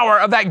power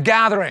of that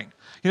gathering?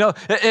 You know,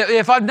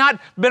 if I'd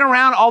not been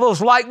around all those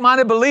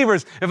like-minded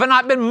believers, if I'd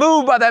not been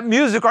moved by that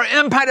music or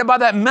impacted by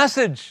that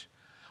message,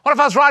 what if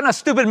I was riding a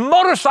stupid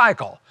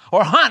motorcycle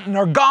or hunting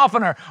or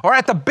golfing or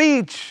at the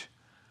beach?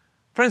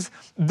 Friends,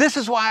 this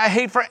is why I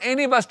hate for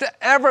any of us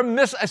to ever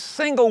miss a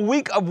single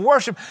week of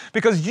worship,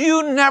 because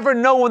you never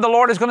know when the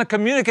Lord is going to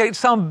communicate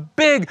some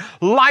big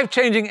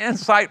life-changing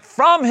insight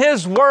from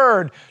His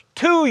Word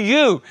to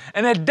you.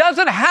 And it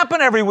doesn't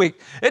happen every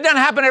week. It doesn't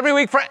happen every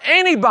week for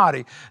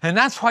anybody. And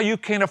that's why you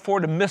can't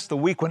afford to miss the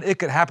week when it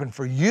could happen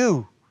for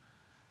you.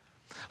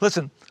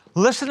 Listen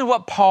to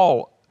what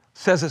Paul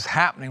says is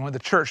happening when the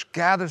church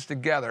gathers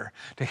together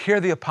to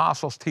hear the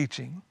apostles'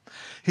 teaching.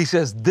 He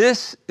says,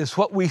 "This is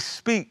what we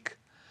speak,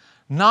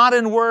 not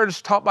in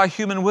words taught by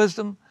human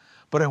wisdom,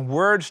 but in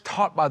words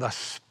taught by the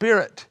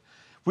Spirit.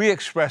 We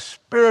express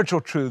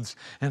spiritual truths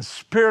in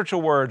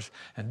spiritual words."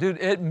 And dude,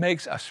 it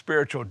makes a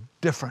spiritual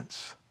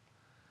difference.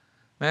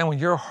 Man, when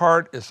your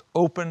heart is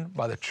opened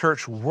by the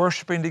church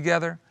worshiping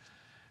together,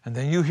 and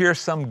then you hear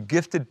some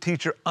gifted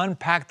teacher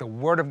unpack the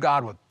Word of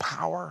God with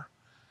power,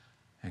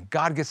 and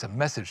God gets a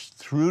message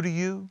through to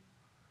you,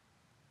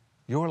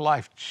 your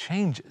life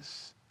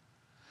changes.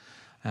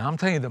 And I'm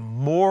telling you, the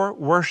more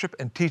worship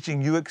and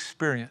teaching you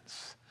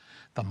experience,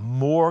 the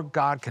more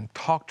God can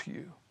talk to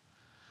you.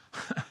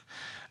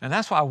 And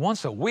that's why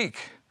once a week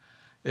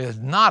is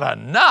not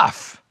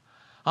enough.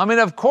 I mean,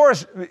 of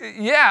course,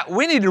 yeah,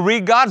 we need to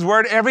read God's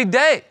Word every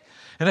day.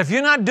 And if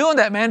you're not doing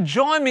that, man,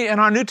 join me in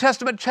our New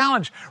Testament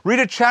challenge. Read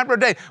a chapter a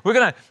day. We're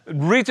going to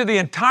read through the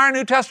entire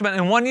New Testament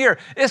in 1 year.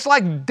 It's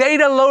like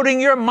data loading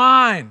your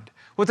mind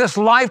with this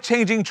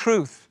life-changing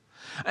truth.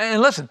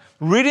 And listen,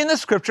 reading the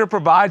Scripture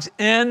provides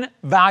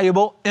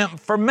invaluable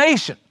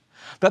information.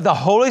 that the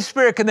Holy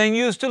Spirit can then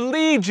use to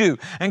lead you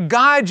and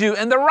guide you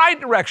in the right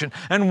direction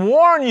and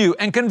warn you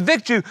and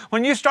convict you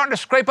when you're starting to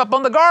scrape up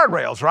on the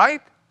guardrails,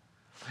 right?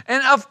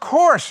 And of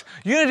course,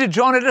 you need to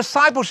join a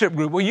discipleship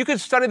group where you can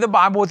study the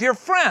Bible with your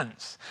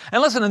friends.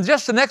 And listen, in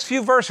just the next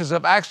few verses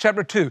of Acts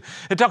chapter 2,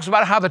 it talks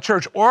about how the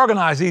church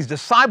organized these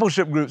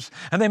discipleship groups,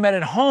 and they met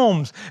in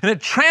homes, and it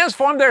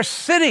transformed their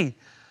city.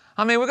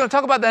 I mean, we're going to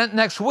talk about that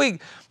next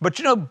week, but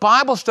you know,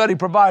 Bible study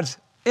provides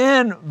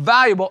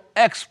invaluable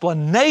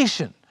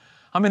explanation.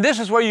 I mean, this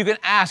is where you can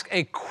ask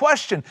a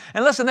question.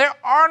 And listen, there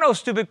are no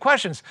stupid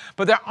questions,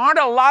 but there aren't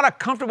a lot of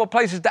comfortable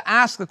places to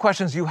ask the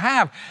questions you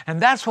have.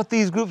 And that's what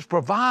these groups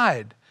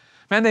provide.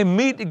 Man, they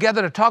meet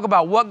together to talk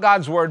about what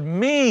God's Word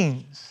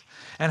means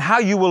and how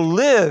you will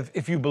live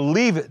if you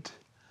believe it.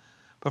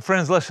 But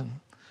friends, listen,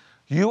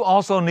 you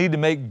also need to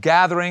make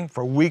gathering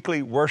for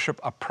weekly worship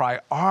a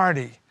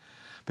priority.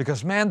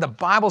 Because, man, the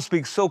Bible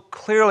speaks so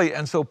clearly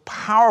and so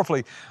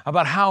powerfully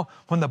about how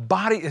when the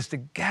body is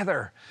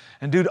together,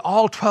 and dude,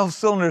 all 12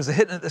 cylinders are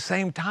hitting at the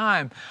same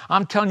time.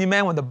 I'm telling you,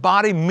 man, when the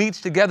body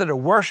meets together to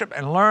worship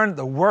and learn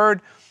the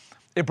Word,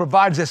 it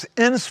provides this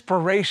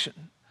inspiration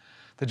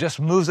that just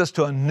moves us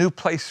to a new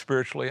place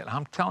spiritually. And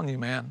I'm telling you,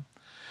 man,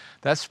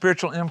 that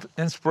spiritual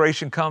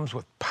inspiration comes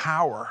with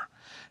power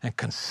and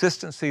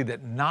consistency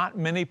that not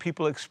many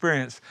people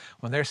experience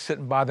when they're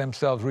sitting by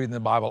themselves reading the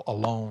Bible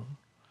alone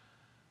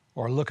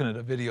or looking at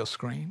a video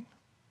screen.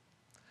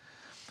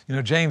 You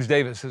know, James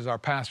Davis is our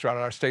pastor out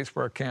at our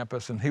Statesboro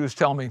campus, and he was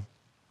telling me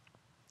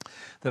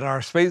that our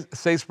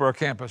Statesboro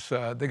campus,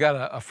 they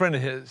got a friend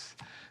of his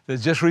that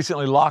just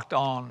recently locked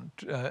on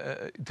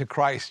to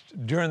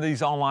Christ during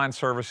these online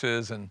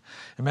services, and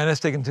man,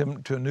 it's taken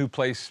him to a new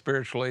place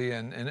spiritually,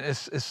 and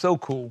it's so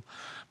cool.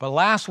 But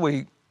last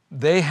week,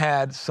 they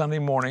had Sunday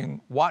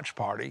morning watch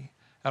party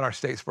at our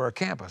Statesboro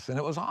campus, and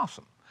it was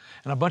awesome.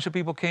 And a bunch of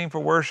people came for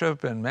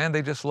worship, and man,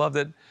 they just loved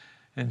it.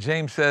 And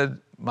James said,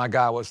 my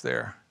guy was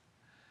there.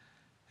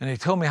 And he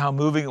told me how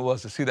moving it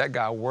was to see that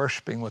guy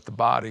worshiping with the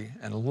body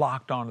and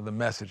locked onto the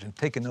message and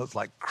taking notes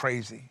like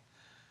crazy.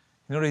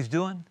 You know what he's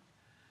doing?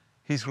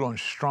 He's growing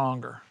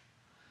stronger.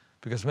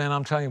 Because man,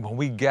 I'm telling you, when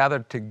we gather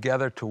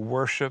together to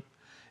worship,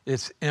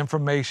 it's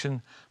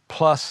information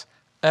plus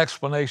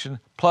explanation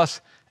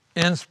plus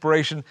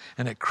inspiration,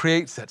 and it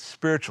creates that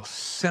spiritual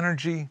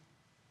synergy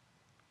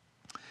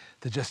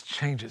that just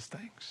changes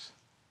things.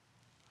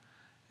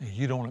 And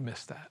you don't want to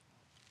miss that.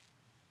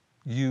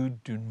 You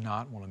do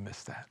not want to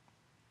miss that.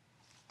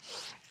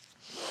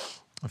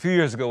 A few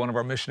years ago, one of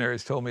our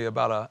missionaries told me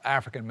about an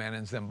African man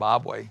in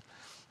Zimbabwe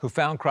who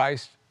found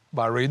Christ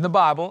by reading the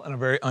Bible in a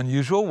very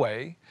unusual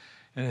way,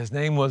 and his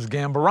name was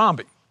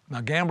Gambarambi.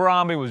 Now,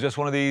 Gambarambi was just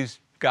one of these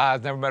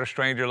guys, never met a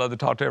stranger, loved to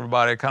talk to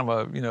everybody, kind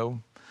of a,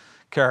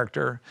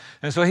 character.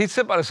 And so he'd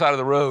sit by the side of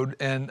the road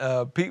and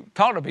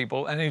talk to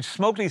people, and he'd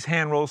smoke these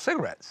hand-rolled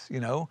cigarettes,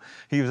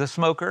 He was a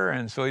smoker,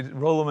 and so he'd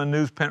roll them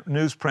in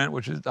newsprint,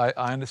 which is, I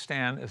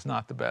understand, is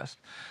not the best.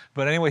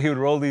 But anyway, he would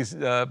roll these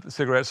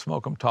cigarettes,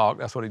 smoke them, talk.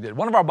 That's what he did.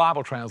 One of our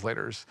Bible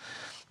translators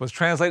was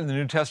translating the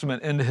New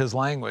Testament into his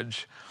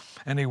language,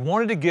 and he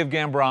wanted to give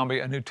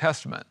Gambarambi a New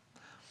Testament.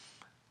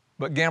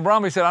 But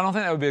Gambarambi said, I don't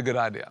think that would be a good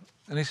idea.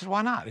 And he said,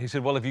 why not? He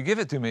said, well, if you give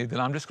it to me, then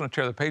I'm just going to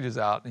tear the pages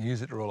out and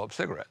use it to roll up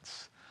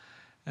cigarettes.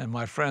 And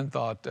my friend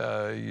thought,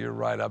 you're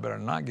right, I better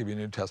not give you a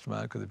New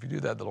Testament, because if you do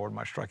that, the Lord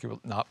might strike you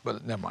with, not,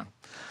 but never mind.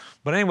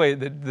 But anyway,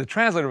 the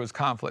translator was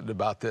conflicted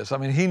about this. I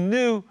mean, he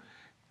knew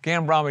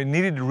Gambarambi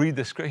needed to read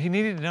the script. He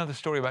needed to know the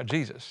story about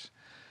Jesus.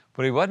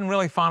 But he wasn't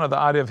really fond of the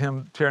idea of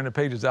him tearing the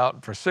pages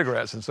out for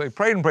cigarettes. And so he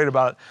prayed and prayed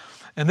about it.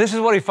 And this is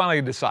what he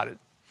finally decided.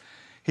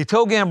 He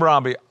told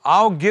Gambarambi,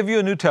 I'll give you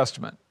a New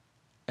Testament,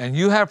 and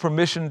you have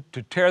permission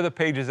to tear the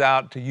pages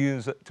out to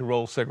use it to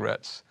roll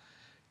cigarettes,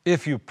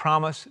 if you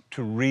promise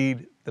to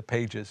read the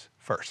pages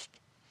first.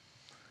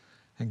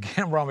 And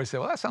Gambarambi said,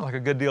 well, that sounds like a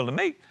good deal to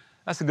me.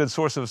 That's a good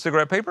source of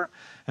cigarette paper.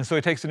 And so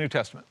he takes the New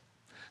Testament.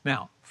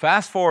 Now,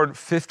 fast forward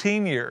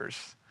 15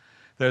 years,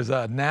 there's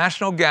a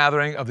national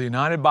gathering of the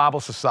United Bible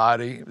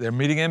Society. They're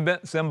meeting in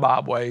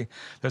Zimbabwe.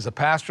 There's a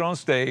pastor on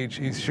stage.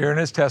 He's sharing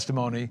his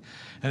testimony,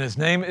 and his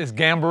name is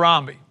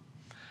Gambarambi.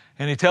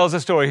 And he tells the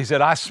story. He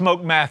said, I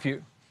smoked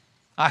Matthew.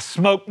 I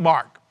smoked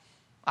Mark.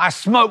 I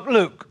smoked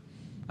Luke.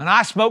 And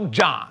I smoked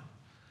John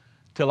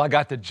till I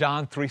got to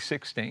John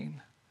 3:16,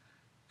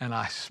 and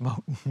I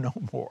smoked no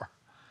more.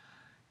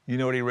 You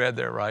know what he read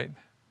there, right?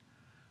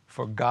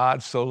 For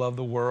God so loved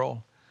the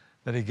world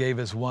that he gave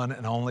his one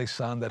and only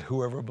Son, that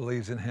whoever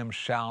believes in him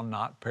shall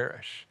not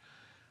perish,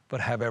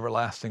 but have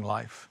everlasting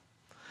life.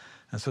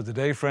 And so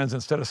today, friends,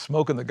 instead of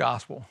smoking the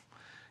gospel,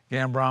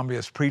 Gambarambi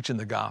is preaching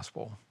the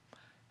gospel.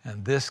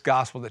 And this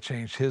gospel that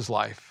changed his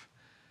life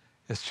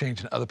is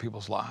changing other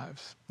people's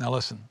lives. Now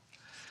listen,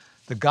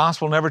 the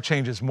gospel never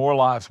changes more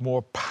lives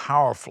more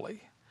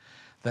powerfully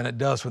than it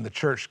does when the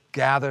church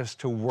gathers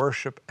to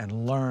worship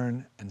and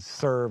learn and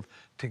serve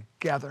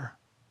together.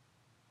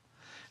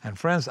 And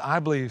friends, I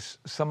believe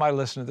somebody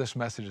listening to this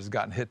message has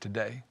gotten hit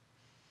today.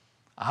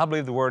 I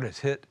believe the word has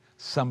hit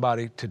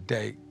somebody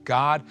today.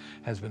 God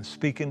has been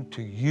speaking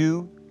to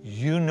you.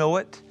 You know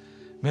it.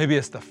 Maybe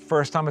it's the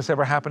first time it's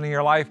ever happened in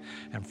your life.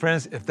 And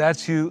friends, if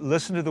that's you,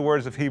 listen to the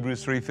words of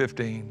Hebrews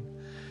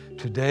 3:15.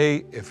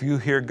 Today, if you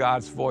hear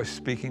God's voice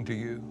speaking to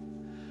you,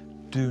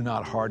 do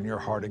not harden your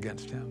heart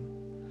against him.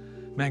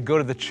 Man, go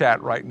to the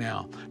chat right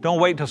now. Don't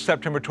wait until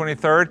September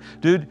 23rd.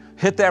 Dude,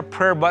 hit that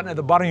prayer button at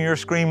the bottom of your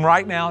screen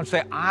right now and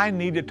say, I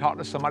need to talk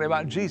to somebody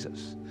about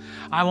Jesus.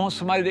 I want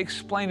somebody to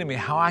explain to me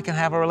how I can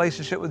have a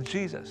relationship with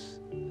Jesus.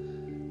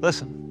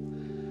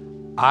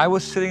 Listen, I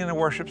was sitting in a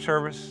worship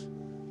service,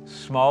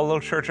 small little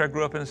church I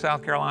grew up in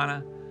South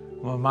Carolina,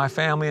 with my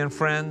family and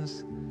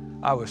friends.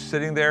 I was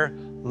sitting there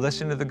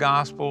listening to the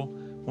gospel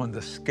when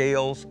the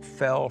scales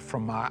fell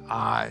from my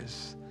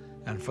eyes.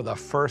 And for the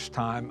first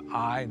time,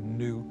 I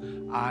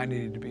knew I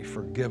needed to be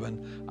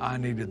forgiven. I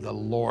needed the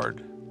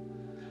Lord.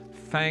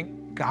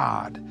 Thank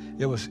God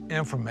it was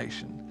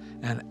information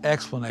and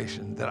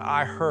explanation that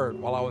I heard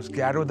while I was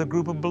gathered with a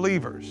group of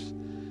believers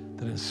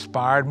that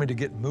inspired me to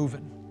get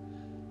moving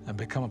and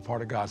become a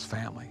part of God's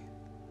family.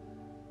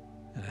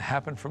 And it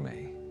happened for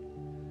me,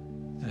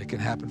 and it can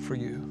happen for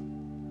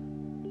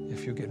you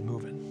if you get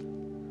moving.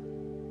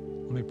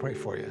 Let me pray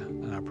for you,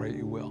 and I pray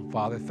you will.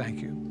 Father,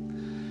 thank you.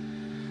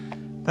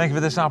 Thank you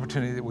for this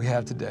opportunity that we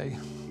have today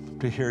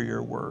to hear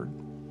your word.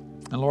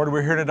 And Lord,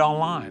 we're hearing it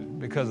online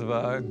because of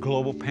a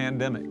global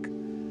pandemic.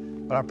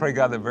 But I pray,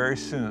 God, that very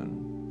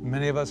soon,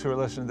 many of us who are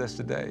listening to this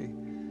today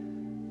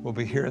will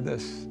be hearing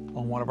this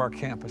on one of our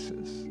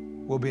campuses.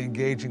 We'll be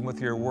engaging with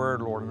your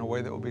word, Lord, in a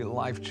way that will be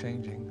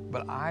life-changing.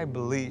 But I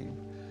believe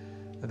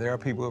that there are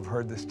people who have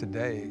heard this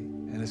today,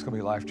 and it's going to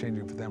be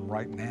life-changing for them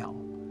right now.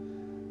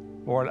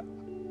 Lord,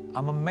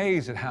 I'm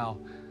amazed at how,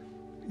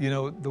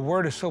 the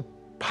word is so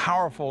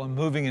powerful and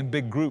moving in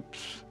big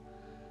groups.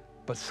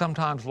 But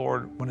sometimes,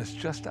 Lord, when it's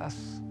just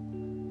us,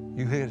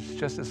 you hit it's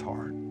just as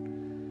hard.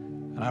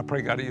 And I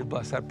pray, God, that you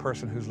bless that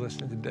person who's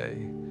listening today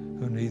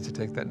who needs to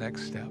take that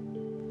next step.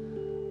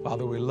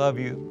 Father, we love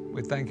you.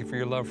 We thank you for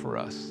your love for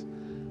us.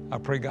 I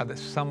pray, God, that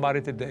somebody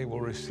today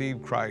will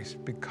receive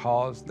Christ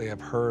because they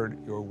have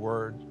heard your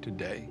word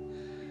today.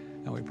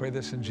 And we pray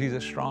this in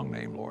Jesus' strong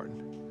name, Lord.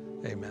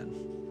 Amen.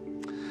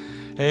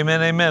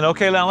 Amen, amen.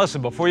 Okay, now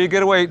listen, before you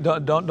get away,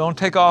 don't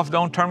take off,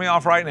 don't turn me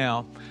off right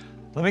now.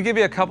 Let me give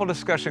you a couple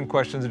discussion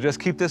questions to just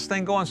keep this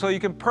thing going so you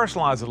can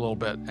personalize it a little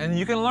bit and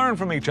you can learn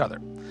from each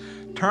other.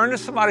 Turn to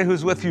somebody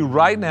who's with you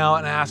right now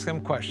and ask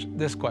them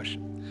this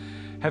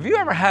question. Have you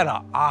ever had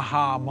an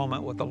aha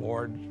moment with the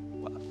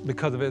Lord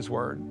because of his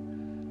word?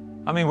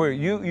 I mean, where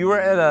you were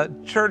at a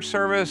church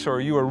service,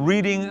 or you were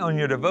reading on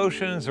your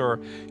devotions, or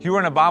you were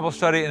in a Bible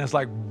study, and it's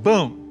like,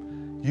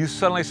 boom, you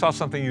suddenly saw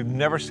something you've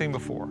never seen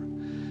before.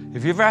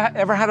 If you've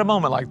ever had a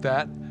moment like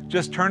that,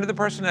 just turn to the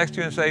person next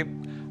to you and say,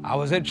 I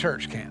was at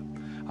church camp.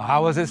 I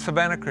was at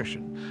Savannah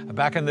Christian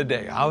back in the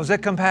day. I was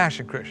at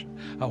Compassion Christian.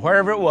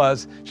 Wherever it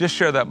was, just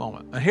share that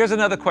moment. And here's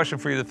another question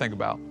for you to think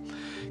about.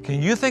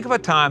 Can you think of a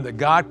time that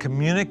God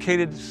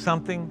communicated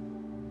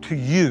something to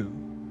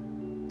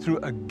you through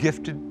a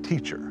gifted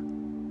teacher?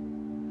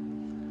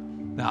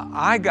 Now,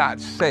 I got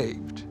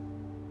saved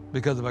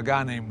because of a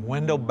guy named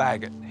Wendell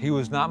Baggett. He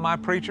was not my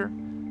preacher.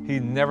 He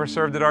never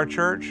served at our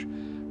church,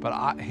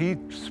 but he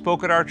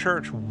spoke at our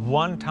church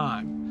one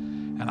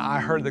time, and I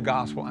heard the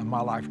gospel, and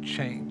my life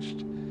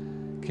changed.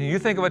 Can you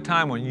think of a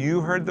time when you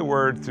heard the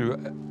word through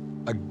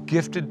a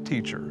gifted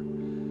teacher,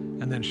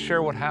 and then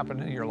share what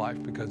happened in your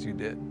life because you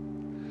did?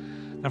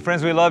 Now,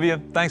 friends, we love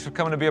you. Thanks for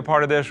coming to be a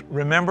part of this.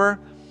 Remember,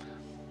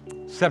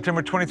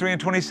 September 23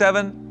 and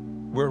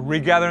 27, we're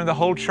regathering the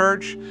whole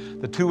church.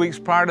 The 2 weeks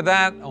prior to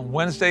that, on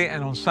Wednesday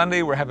and on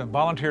Sunday, we're having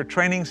volunteer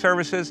training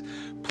services.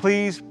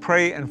 Please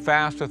pray and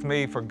fast with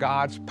me for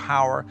God's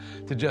power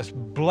to just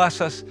bless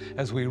us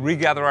as we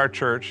regather our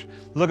church.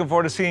 Looking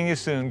forward to seeing you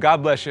soon.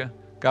 God bless you.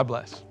 God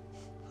bless.